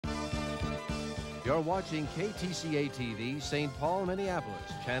You're watching KTCA-TV, St. Paul, Minneapolis,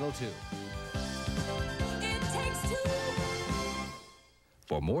 Channel 2. It takes two.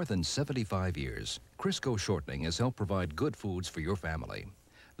 For more than 75 years, Crisco Shortening has helped provide good foods for your family.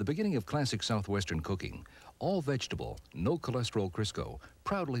 The beginning of classic Southwestern cooking, all vegetable, no cholesterol Crisco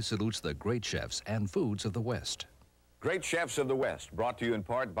proudly salutes the great chefs and foods of the West. Great Chefs of the West, brought to you in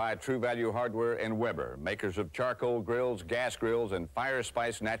part by True Value Hardware and Weber, makers of charcoal grills, gas grills, and fire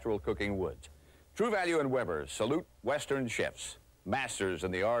spice natural cooking woods. True Value and Weber salute Western chefs, masters in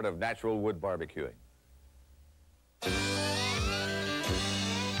the art of natural wood barbecuing.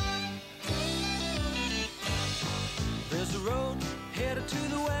 There's a road headed to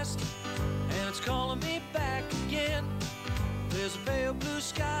the west, and it's calling me back again. There's a pale blue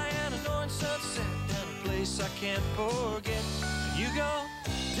sky and an orange sunset down a place I can't forget. You go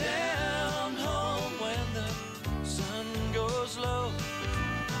down home when the sun goes low.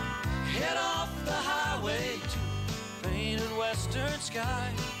 Head off the highway to a painted western sky.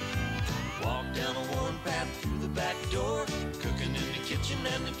 Walk down a worn path through the back door, cooking in the kitchen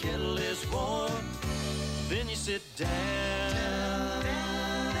and the kettle is warm. Then you sit down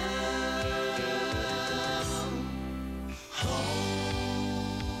home.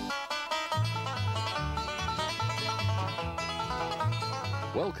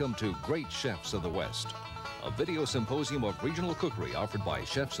 Welcome to Great Chefs of the West, a video symposium of regional cookery offered by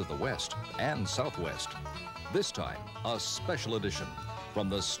chefs of the West and Southwest. This time, a special edition from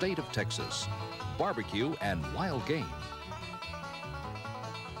the state of Texas, barbecue and wild game.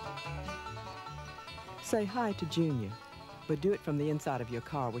 Say hi to Junior, but do it from the inside of your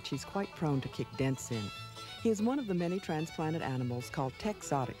car, which he's quite prone to kick dents in. He is one of the many transplanted animals called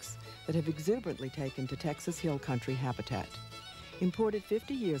Texotics that have exuberantly taken to Texas hill country habitat. Imported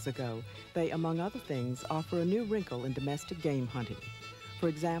 50 years ago, they, among other things, offer a new wrinkle in domestic game hunting. For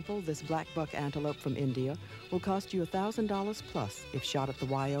example, this black buck antelope from India will cost you $1,000 plus if shot at the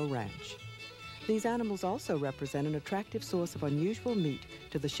YO Ranch. These animals also represent an attractive source of unusual meat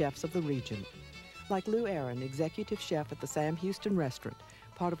to the chefs of the region. Like Lou Aaron, executive chef at the Sam Houston Restaurant,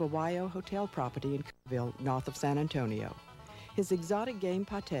 part of a YO hotel property in Kerrville, north of San Antonio. His Exotic Game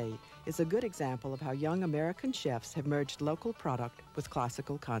Pate is a good example of how young American chefs have merged local product with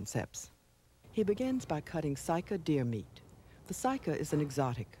classical concepts. He begins by cutting Sika deer meat. The Sika is an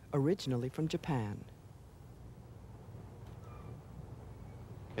exotic, originally from Japan.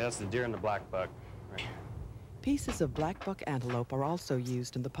 Yeah, that's the deer and the black buck. Right. Pieces of black buck antelope are also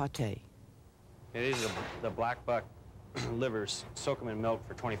used in the pate. Yeah, these are the black buck livers. Soak them in milk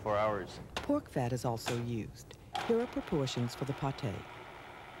for 24 hours. Pork fat is also used. Here are proportions for the pate.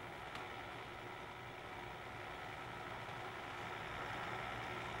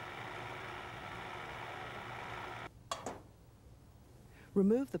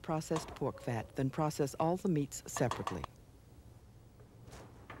 Remove the processed pork fat, then process all the meats separately.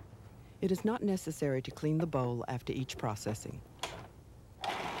 It is not necessary to clean the bowl after each processing.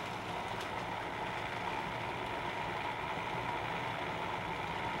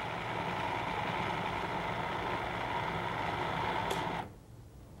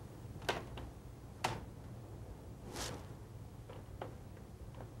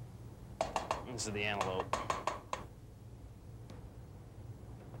 This is the antelope.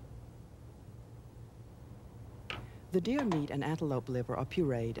 The deer meat and antelope liver are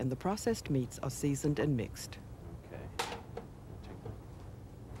pureed, and the processed meats are seasoned and mixed. Okay.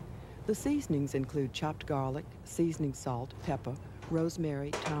 The seasonings include chopped garlic, seasoning salt, pepper,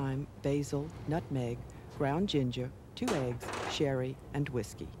 rosemary, thyme, basil, nutmeg, ground ginger, 2 eggs, sherry, and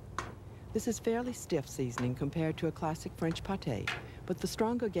whiskey. This is fairly stiff seasoning compared to a classic French pate, but the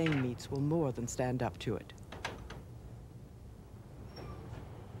stronger game meats will more than stand up to it.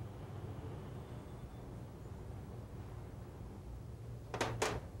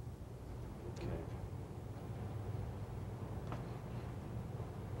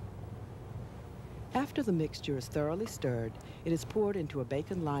 After the mixture is thoroughly stirred, it is poured into a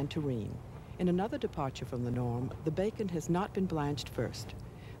bacon-lined tureen. In another departure from the norm, the bacon has not been blanched first.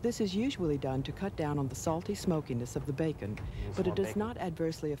 This is usually done to cut down on the salty smokiness of the bacon, but it does not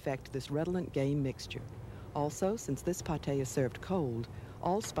adversely affect this redolent game mixture. Also, since this pate is served cold,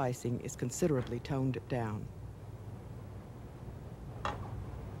 all spicing is considerably toned down.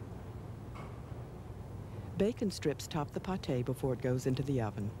 Bacon strips top the pate before it goes into the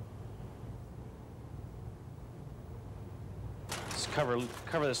oven. Just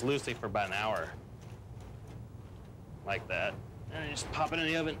cover this loosely for about an hour. Like that. And just pop it in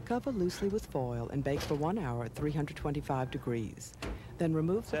the oven. Cover loosely with foil and bake for 1 hour at 325 degrees. Then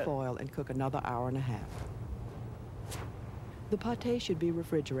remove the foil and cook another hour and a half. The pâté should be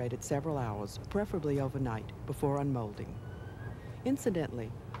refrigerated several hours, preferably overnight, before unmolding.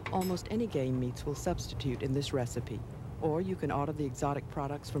 Incidentally, almost any game meats will substitute in this recipe, or you can order the exotic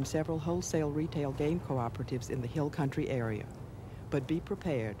products from several wholesale retail game cooperatives in the Hill Country area. But be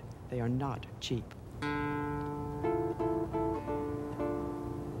prepared, they are not cheap.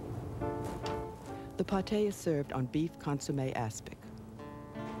 The pâté is served on beef consommé aspic.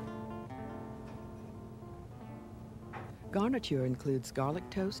 Garniture includes garlic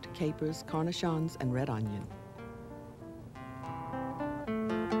toast, capers, cornichons, and red onion.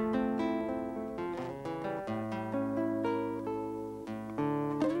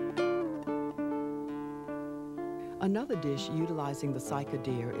 Another dish utilizing the Sika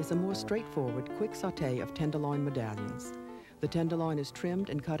deer is a more straightforward, quick sauté of tenderloin medallions. The tenderloin is trimmed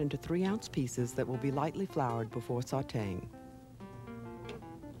and cut into 3-ounce pieces that will be lightly floured before sautéing.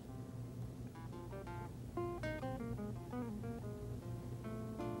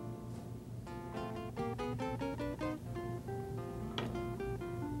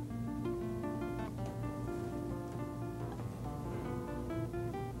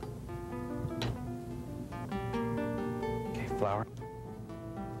 Flour.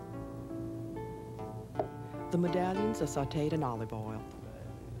 The medallions are sautéed in olive oil.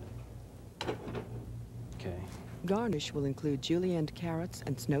 Okay. Garnish will include julienned carrots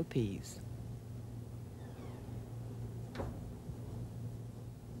and snow peas.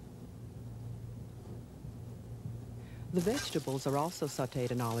 The vegetables are also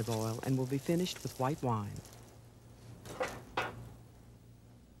sautéed in olive oil and will be finished with white wine.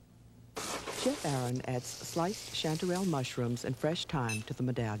 Chef Aaron adds sliced chanterelle mushrooms and fresh thyme to the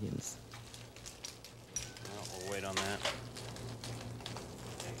medallions. Well, we'll wait on that.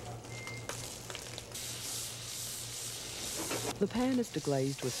 The pan is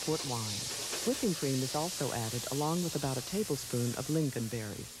deglazed with port wine. Whipping cream is also added, along with about a tablespoon of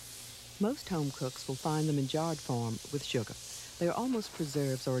lingonberries. Most home cooks will find them in jarred form with sugar. They are almost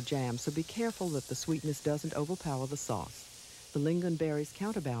preserves or a jam, so be careful that the sweetness doesn't overpower the sauce. The lingonberries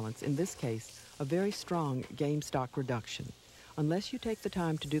counterbalance, in this case, a very strong game stock reduction. Unless you take the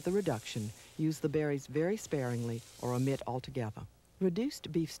time to do the reduction, use the berries very sparingly or omit altogether.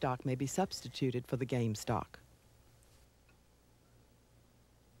 Reduced beef stock may be substituted for the game stock.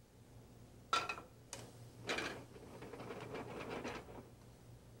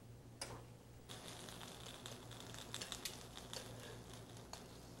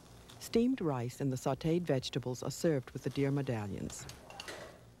 Steamed rice and the sautéed vegetables are served with the deer medallions.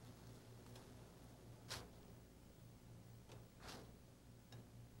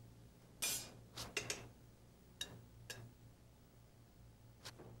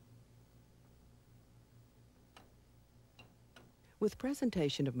 With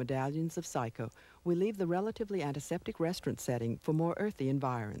presentation of medallions of Sika, we leave the relatively antiseptic restaurant setting for more earthy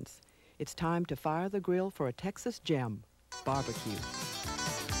environs. It's time to fire the grill for a Texas gem, barbecue.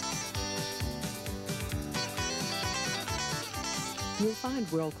 You'll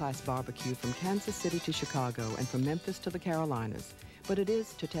find world-class barbecue from Kansas City to Chicago and from Memphis to the Carolinas, but it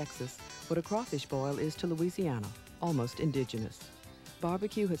is to Texas what a crawfish boil is to Louisiana, almost indigenous.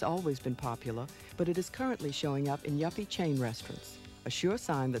 Barbecue has always been popular, but it is currently showing up in yuppie chain restaurants, a sure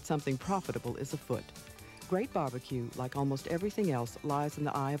sign that something profitable is afoot. Great barbecue, like almost everything else, lies in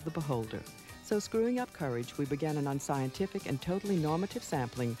the eye of the beholder. So screwing up courage, we began an unscientific and totally normative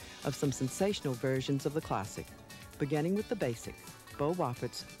sampling of some sensational versions of the classic, beginning with the basic, Bo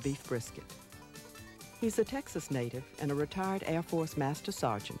Wofford's beef brisket. He's a Texas native and a retired Air Force Master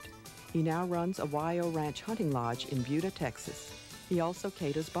Sergeant. He now runs a YO Ranch hunting lodge in Buda, Texas. He also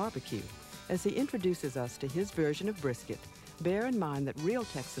caters barbecue. As he introduces us to his version of brisket, bear in mind that real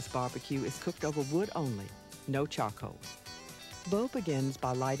Texas barbecue is cooked over wood only, no charcoal. Bo begins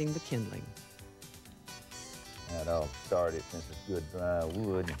by lighting the kindling. That all started since it's good dry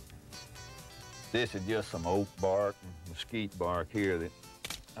wood. This is just some oak bark and mesquite bark here that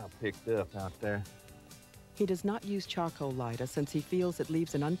I picked up out there. He does not use charcoal lighter since he feels it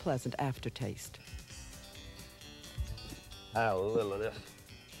leaves an unpleasant aftertaste. I have a little of this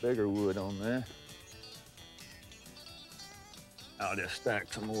bigger wood on there. I'll just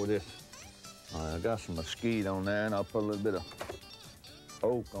stack some more of this. I got some mesquite on there, and I'll put a little bit of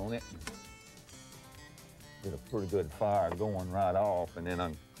oak on it. Get a pretty good fire going right off, and then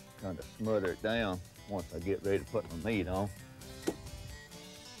I'm kind of smother it down once I get ready to put my meat on.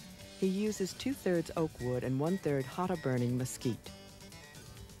 He uses 2/3 oak wood and 1/3 hotter burning mesquite.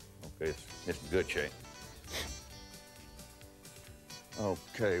 Okay, it's in good shape.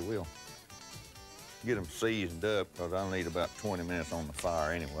 Okay, we'll get them seasoned up because I'll need about 20 minutes on the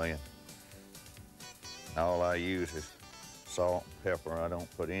fire anyway. And all I use is salt, pepper. I don't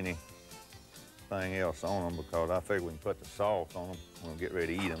put anything else on them because I figure we can put the sauce on them when we get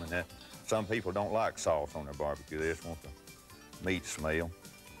ready to eat them. And that, some people don't like sauce on their barbecue. They just want the meat smell.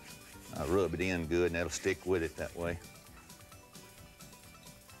 I rub it in good and that'll stick with it that way.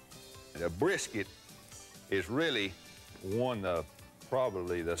 The brisket is really one of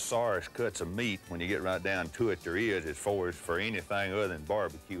probably the sorest cuts of meat when you get right down to it there is as far as for anything other than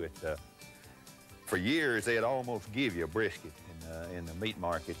barbecue. For years, they'd almost give you a brisket in the meat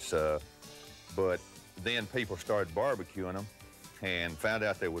markets, but then people started barbecuing them and found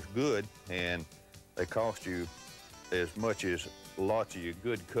out they was good, and they cost you as much as lots of your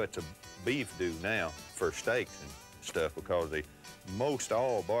good cuts of beef do now for steaks and stuff, because most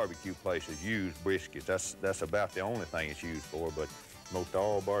all barbecue places use briskets. That's about the only thing it's used for, but most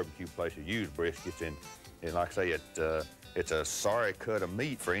all barbecue places use briskets, and like I say, it's a sorry cut of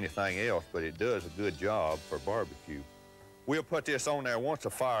meat for anything else, but it does a good job for barbecue. We'll put this on there once the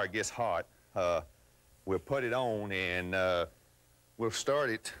fire gets hot. We'll put it on and we'll start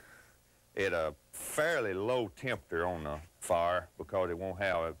it at a fairly low temperature on the fire because it won't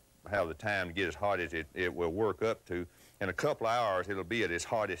have the time to get as hot as it will work up to. In a couple of hours, it'll be at its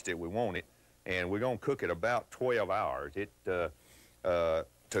hottest that we want it, and we're gonna cook it about 12 hours.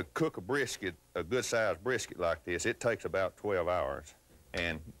 To cook a brisket, a good-sized brisket like this, it takes about 12 hours.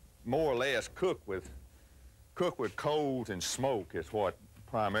 And more or less cook with coals and smoke is what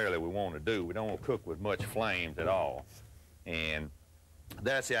primarily we want to do. We don't want to cook with much flames at all. And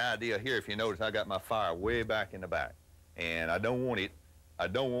that's the idea here. If you notice, I got my fire way back in the back. And I don't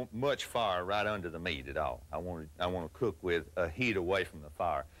want much fire right under the meat at all. I want to cook with a heat away from the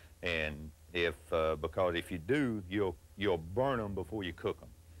fire. And because if you do, you'll burn them before you cook them.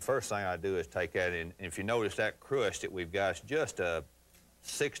 First thing I do is take that in, and if you notice that crust that we've got is just a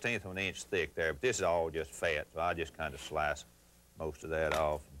 1/16 of an inch thick there, but this is all just fat, so I just kind of slice most of that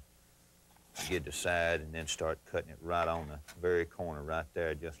off and get the side and then start cutting it right on the very corner right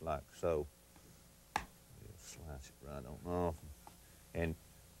there, just like so. Just slice it right on off. And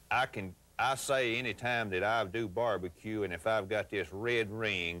I say any time that I do barbecue, and if I've got this red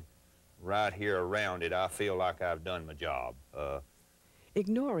ring right here around it, I feel like I've done my job.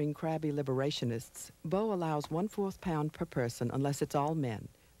 Ignoring crabby liberationists, Bo allows 1/4 pound per person unless it's all men.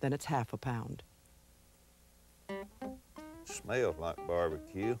 Then it's 1/2 pound. Smells like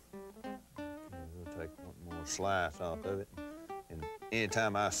barbecue. We'll take one more slice off of it. And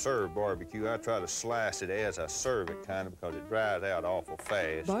anytime I serve barbecue, I try to slice it as I serve it, kind of, because it dries out awful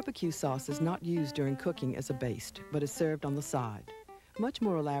fast. Barbecue sauce is not used during cooking as a baste, but is served on the side. Much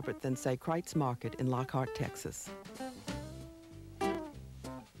more elaborate than, say, Kreuz Market in Lockhart, Texas.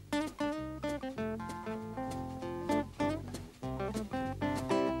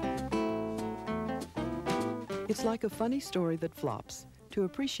 It's like a funny story that flops. To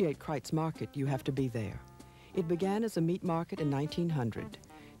appreciate Kreuz Market, you have to be there. It began as a meat market in 1900.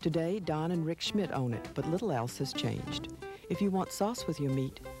 Today, Don and Rick Schmidt own it, but little else has changed. If you want sauce with your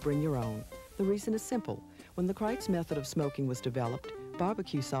meat, bring your own. The reason is simple. When the Kreuz method of smoking was developed,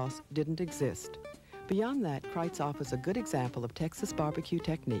 barbecue sauce didn't exist. Beyond that, Kreuz offers a good example of Texas barbecue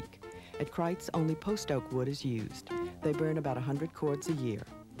technique. At Kreuz, only post oak wood is used. They burn about 100 cords a year.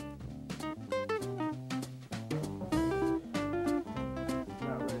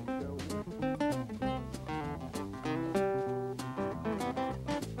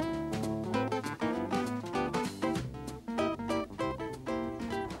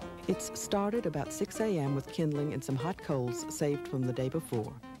 It's started about 6 a.m. with kindling and some hot coals saved from the day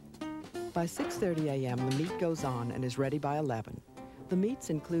before. By 6:30 a.m., the meat goes on and is ready by 11. The meats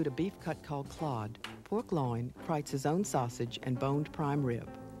include a beef cut called clod, pork loin, Kreuz's own sausage, and boned prime rib.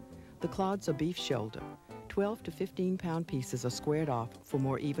 The clods are beef shoulder. 12 to 15-pound pieces are squared off for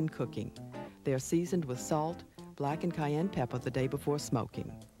more even cooking. They are seasoned with salt, black and cayenne pepper the day before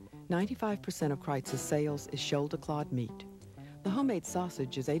smoking. 95% of Kreuz's sales is shoulder clod meat. The homemade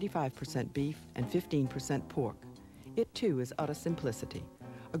sausage is 85% beef and 15% pork. It, too, is utter simplicity.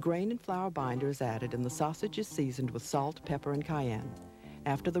 A grain and flour binder is added and the sausage is seasoned with salt, pepper, and cayenne.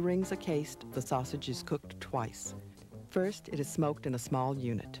 After the rings are cased, the sausage is cooked twice. First, it is smoked in a small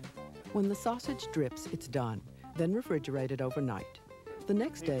unit. When the sausage drips, it's done, then refrigerated overnight. The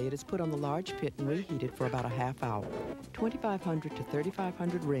next day, it is put on the large pit and reheated for about a half hour. 2,500 to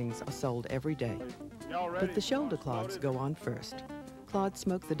 3,500 rings are sold every day. But the shoulder clods go on first. Clods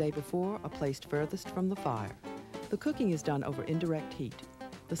smoked the day before are placed furthest from the fire. The cooking is done over indirect heat.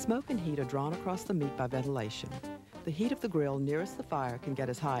 The smoke and heat are drawn across the meat by ventilation. The heat of the grill nearest the fire can get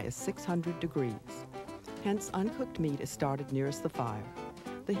as high as 600 degrees. Hence, uncooked meat is started nearest the fire.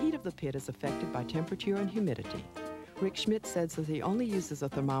 The heat of the pit is affected by temperature and humidity. Rick Schmidt says that he only uses a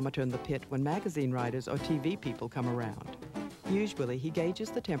thermometer in the pit when magazine writers or TV people come around. Usually, he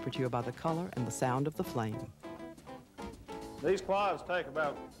gauges the temperature by the color and the sound of the flame. These clods take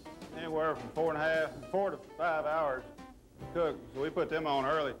about anywhere from 4 to 5 hours to cook, so we put them on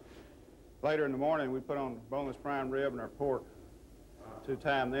early. Later in the morning, we put on boneless prime rib and our pork to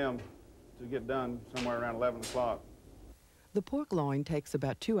time them to get done somewhere around 11 o'clock. The pork loin takes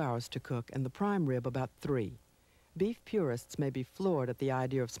about 2 hours to cook and the prime rib about 3. Beef purists may be floored at the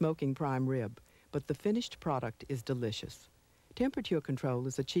idea of smoking prime rib, but the finished product is delicious. Temperature control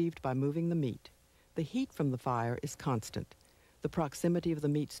is achieved by moving the meat. The heat from the fire is constant. The proximity of the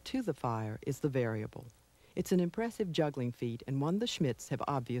meats to the fire is the variable. It's an impressive juggling feat and one the Schmidts have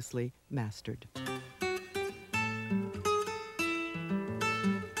obviously mastered.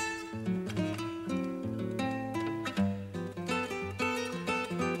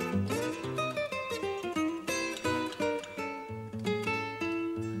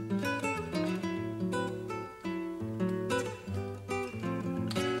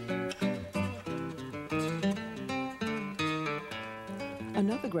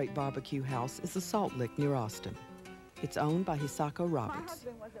 Another great barbecue house is the Salt Lick near Austin. It's owned by Hisako Roberts.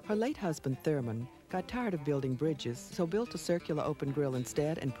 Her late husband, Thurman, got tired of building bridges, so built a circular open grill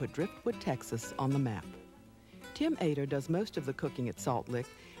instead and put Driftwood, Texas on the map. Tim Ader does most of the cooking at Salt Lick,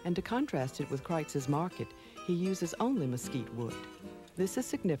 and to contrast it with Kreuz's Market, he uses only mesquite wood. This is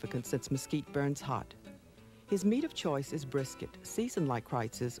significant since mesquite burns hot. His meat of choice is brisket, seasoned like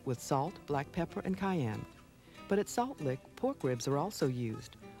Kreuz's with salt, black pepper, and cayenne. But at Salt Lick, pork ribs are also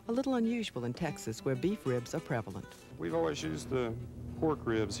used, a little unusual in Texas where beef ribs are prevalent. We've always used the pork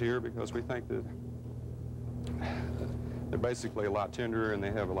ribs here because we think that they're basically a lot tenderer and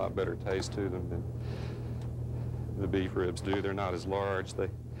they have a lot better taste to them than the beef ribs do. They're not as large, they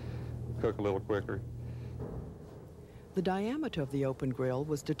cook a little quicker. The diameter of the open grill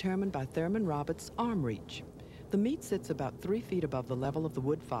was determined by Thurman Roberts' arm reach. The meat sits about 3 feet above the level of the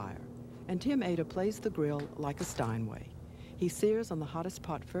wood fire, and Tim Ader plays the grill like a Steinway. He sears on the hottest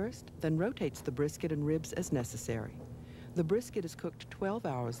pot first, then rotates the brisket and ribs as necessary. The brisket is cooked 12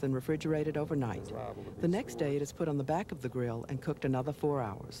 hours, then refrigerated overnight. The next day it is put on the back of the grill and cooked another 4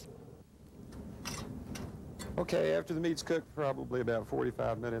 hours. Okay, after the meat's cooked probably about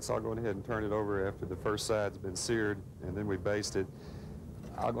 45 minutes, I'll go ahead and turn it over after the first side's been seared, and then we baste it.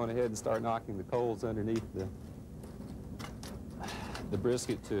 I'll go ahead and start knocking the coals underneath the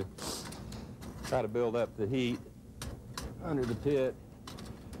brisket to try to build up the heat under the pit,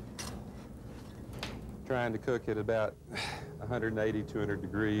 trying to cook at about 180, 200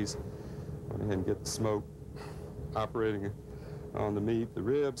 degrees. Go ahead and get the smoke operating on the meat. The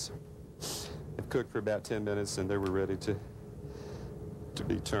ribs have cooked for about 10 minutes and they were ready to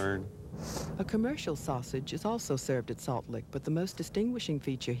be turned. A commercial sausage is also served at Salt Lick, but the most distinguishing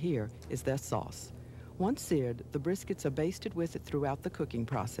feature here is their sauce. Once seared, the briskets are basted with it throughout the cooking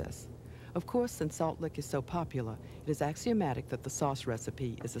process. Of course, since Salt Lick is so popular, it is axiomatic that the sauce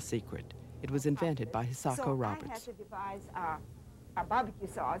recipe is a secret. It was invented by Hisako Roberts. I had to devise a barbecue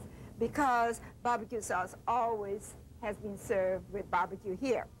sauce because barbecue sauce always has been served with barbecue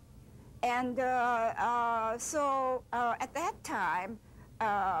here. And so at that time,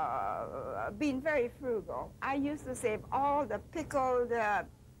 being very frugal, I used to save all the pickled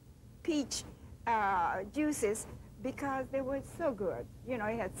peach juices because they were so good. You know,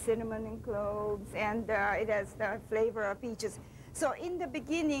 it had cinnamon and cloves, and it has the flavor of peaches. So in the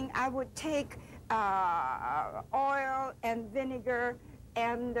beginning, I would take oil and vinegar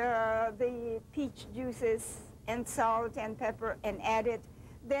and the peach juices and salt and pepper and add it.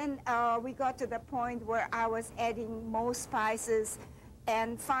 Then we got to the point where I was adding more spices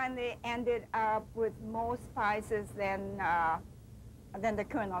and finally ended up with more spices than the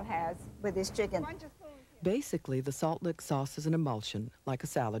Colonel has with his chicken. Basically, the Salt Lick sauce is an emulsion, like a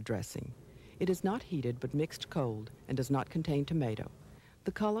salad dressing. It is not heated but mixed cold and does not contain tomato.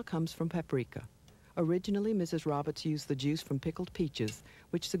 The color comes from paprika. Originally, Mrs. Roberts used the juice from pickled peaches,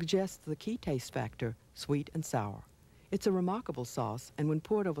 which suggests the key taste factor, sweet and sour. It's a remarkable sauce, and when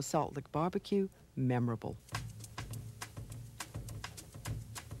poured over Salt Lick barbecue, memorable.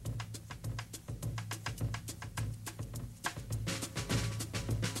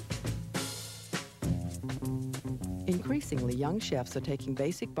 Increasingly, young chefs are taking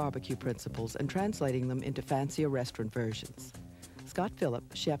basic barbecue principles and translating them into fancier restaurant versions. Scott Phillip,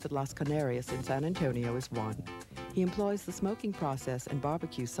 chef at Las Canarias in San Antonio, is one. He employs the smoking process and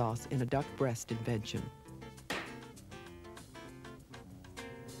barbecue sauce in a duck breast invention.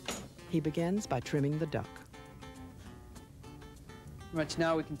 He begins by trimming the duck. Pretty much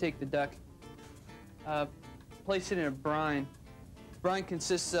now we can take the duck, place it in a brine. Brine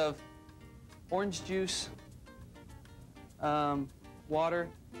consists of orange juice, water,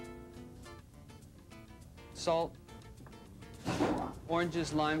 salt,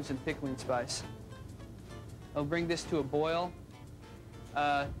 oranges, limes, and pickling spice. I'll bring this to a boil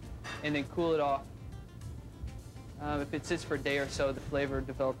and then cool it off. If it sits for a day or so, the flavor will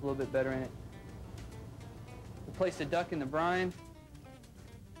develop a little bit better in it. We'll place the duck in the brine,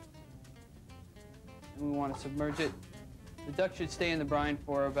 and we want to submerge it. The duck should stay in the brine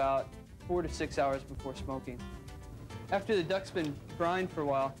for about 4 to 6 hours before smoking. After the duck's been brined for a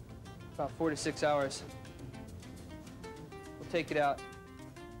while, about 4 to 6 hours, we'll take it out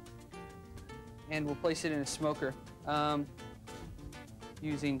and we'll place it in a smoker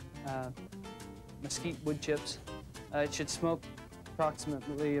using mesquite wood chips. It should smoke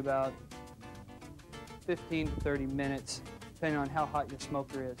approximately about 15 to 30 minutes, depending on how hot your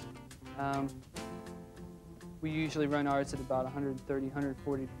smoker is. We usually run ours at about 130,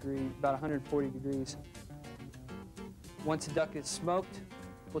 140 degrees, about 140 degrees. Once the duck is smoked,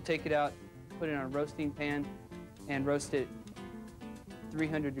 we'll take it out, put it on a roasting pan, and roast it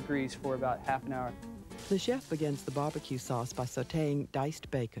 300 degrees for about half an hour. The chef begins the barbecue sauce by sautéing diced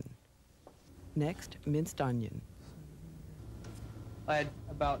bacon. Next, minced onion. I had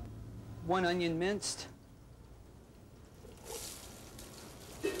about 1 onion minced.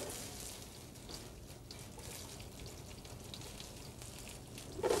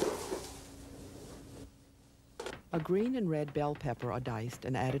 A green and red bell pepper are diced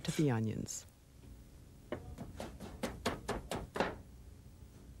and added to the onions.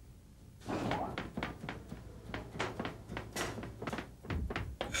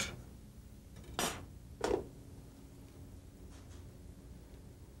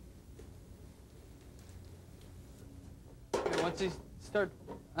 Once these start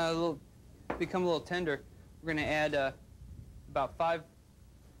become a little tender, we're going to add about 5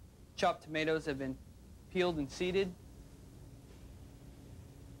 chopped tomatoes that have been peeled and seeded,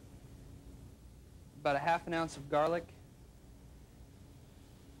 about a half an ounce of garlic,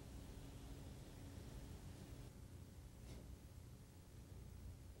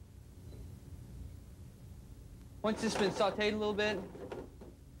 once it's been sauteed a little bit,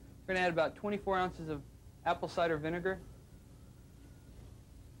 we're going to add about 24 ounces of apple cider vinegar.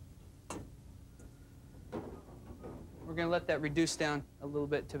 We're going to let that reduce down a little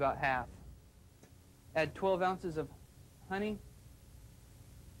bit to about half. Add 12 ounces of honey.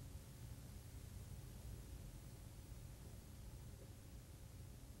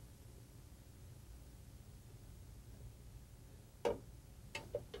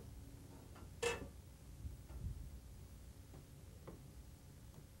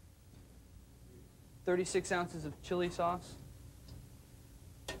 .36 ounces of chili sauce.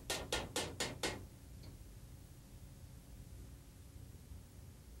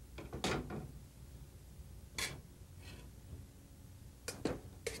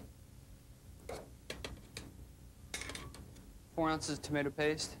 .4 ounces of tomato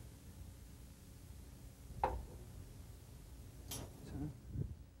paste.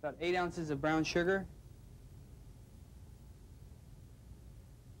 About 8 ounces of brown sugar.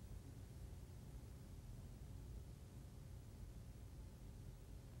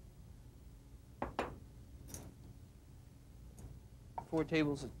 .4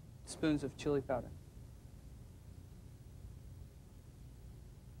 tablespoons of chili powder.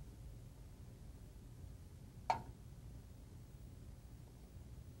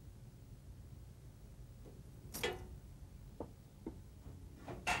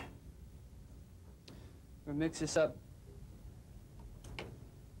 We'll mix this up,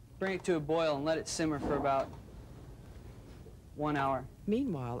 bring it to a boil, and let it simmer for about 1 hour.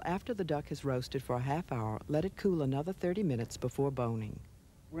 Meanwhile, after the duck is roasted for a half hour, let it cool another 30 minutes before boning.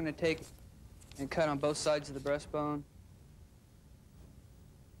 We're going to take and cut on both sides of the breastbone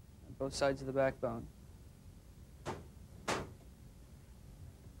and both sides of the backbone.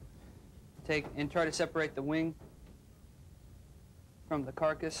 Take and try to separate the wing from the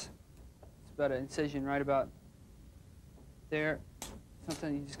carcass. It's about an incision right about there.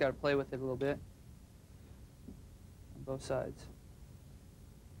 Something you just got to play with it a little bit on both sides.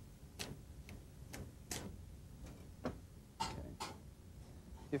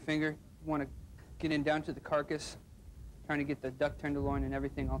 Your finger, you want to get in down to the carcass, trying to get the duck tenderloin and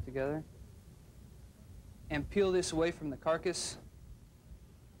everything all together. And peel this away from the carcass,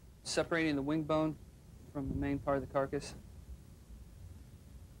 separating the wing bone from the main part of the carcass.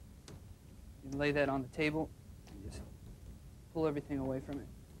 You lay that on the table and just pull everything away from it.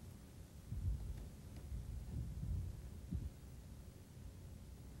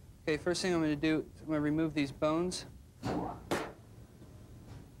 Okay, first thing I'm going to do is I'm going to remove these bones.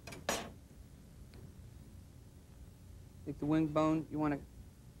 Take the wing bone, you want to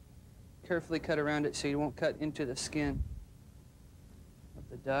carefully cut around it so you won't cut into the skin of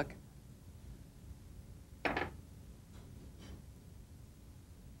the duck. And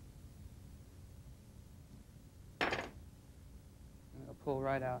it'll pull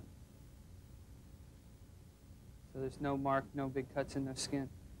right out. So there's no mark, no big cuts in the skin.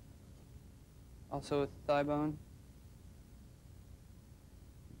 Also with the thigh bone,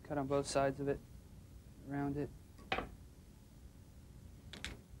 cut on both sides of it, around it.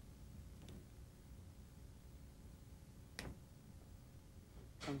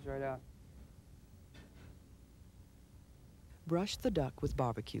 Comes right out. Brush the duck with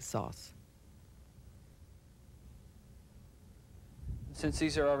barbecue sauce. Since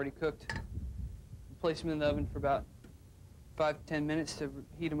these are already cooked, place them in the oven for about 5 to 10 minutes to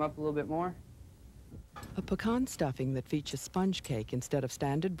heat them up a little bit more. A pecan stuffing that features sponge cake instead of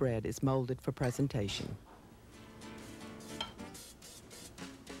standard bread is molded for presentation.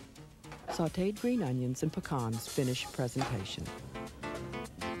 Sautéed green onions and pecans finish presentation.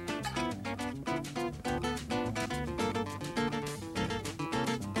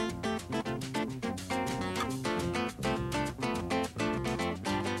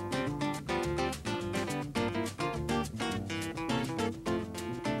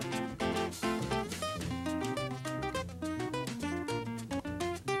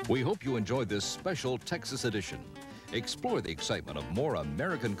 We hope you enjoyed this special Texas edition. Explore the excitement of more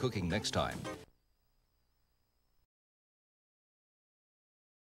American cooking next time.